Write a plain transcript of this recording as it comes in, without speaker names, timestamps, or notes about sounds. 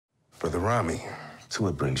Brother Ramy, so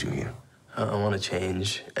what brings you here? I want to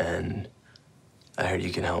change, and I heard you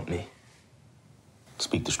can help me.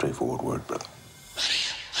 Speak the straightforward word, brother.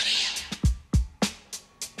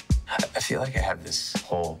 I feel like I have this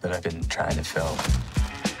hole that I've been trying to fill.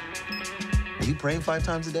 Are you praying 5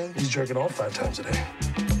 times a day? He's jerking off 5 times a day.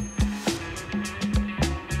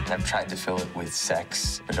 I've tried to fill it with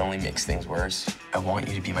sex, but it only makes things worse. I want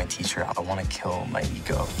you to be my teacher. I want to kill my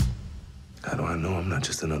ego. How do I know I'm not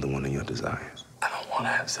just another one of your desires? I don't want to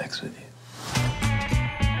have sex with you.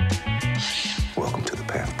 Welcome to the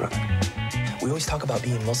path, brother. We always talk about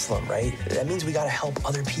being Muslim, right? That means we gotta help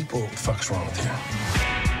other people. What the fuck's wrong with you?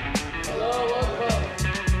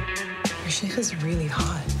 Your sheikh is really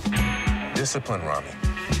hot. Discipline, Ramy.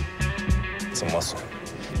 It's a muscle.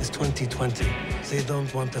 It's 2020. They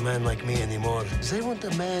don't want a man like me anymore. They want a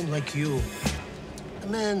man like you. A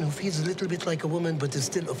man who feels a little bit like a woman, but is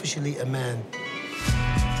still officially a man.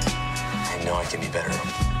 I know I can be better.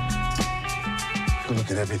 You look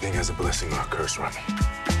at everything as a blessing or a curse, Ramy.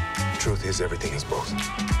 The truth is, everything is both.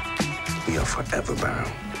 We are forever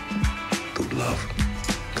bound through love,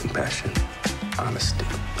 compassion, honesty.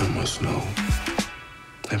 I must know,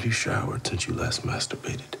 have you showered since you last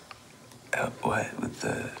masturbated? What? With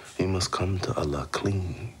the... You must come to Allah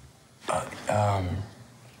clean.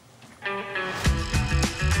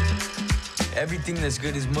 Everything that's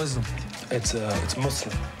good is Muslim. It's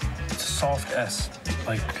Muslim. It's a soft S,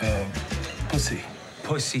 like pussy.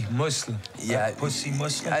 Pussy Muslim. Yeah, pussy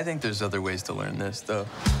Muslim. I think there's other ways to learn this, though.